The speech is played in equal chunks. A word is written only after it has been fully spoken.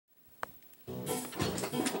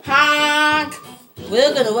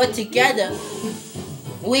we're gonna work together.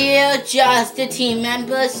 We're just the team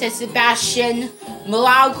members, said Sebastian.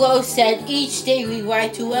 Milagro said, each day we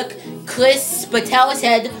like to work. Chris Patel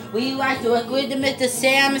said, we like to work with Mr.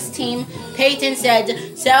 Sam's team. Peyton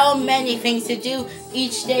said, so many things to do.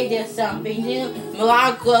 Each day there's something new.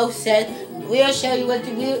 Milagro said, we'll show you what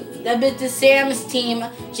to do. The Mr. Sam's team.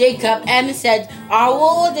 Jacob M said, our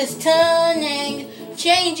world is turning,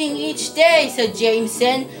 changing each day, said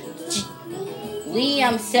Jameson.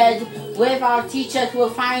 Liam said, with our teachers we're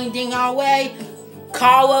finding our way.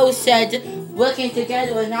 Carlo said, working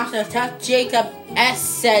together is not so tough. Jacob S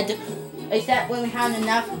said, except when we have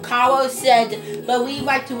enough. Carlo said, but we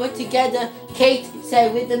like to work together. Kate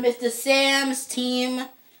said, with the Mr. Sam's team.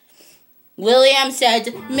 William said,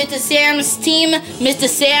 Mr. Sam's team. Mr.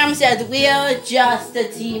 Sam said, we're just the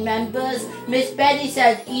team members. Miss Betty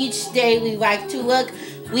said, each day we like to work.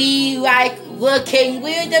 We like working.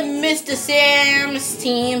 We're the Mr. Sam's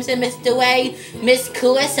team, said Mr. Wade. Miss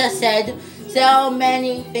Clarissa said, so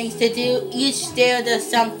many things to do. Each day there's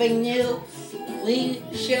something new. We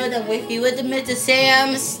share them with you. With the Mr.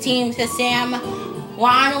 Sam's team, said Sam.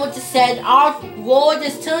 Ronald said, our world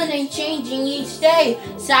is turning, changing each day.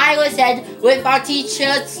 Silas said, with our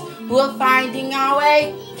teachers, we're finding our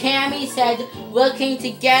way. Cammy said, working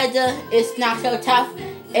together is not so tough.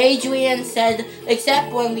 Adrian said,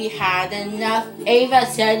 except when we had enough. Ava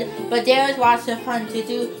said, but there's lots of fun to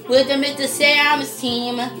do. We're the Mr. Sam's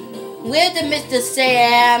team. We're the Mr.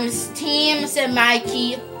 Sam's team, said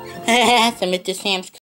Mikey. So Mr. Sam's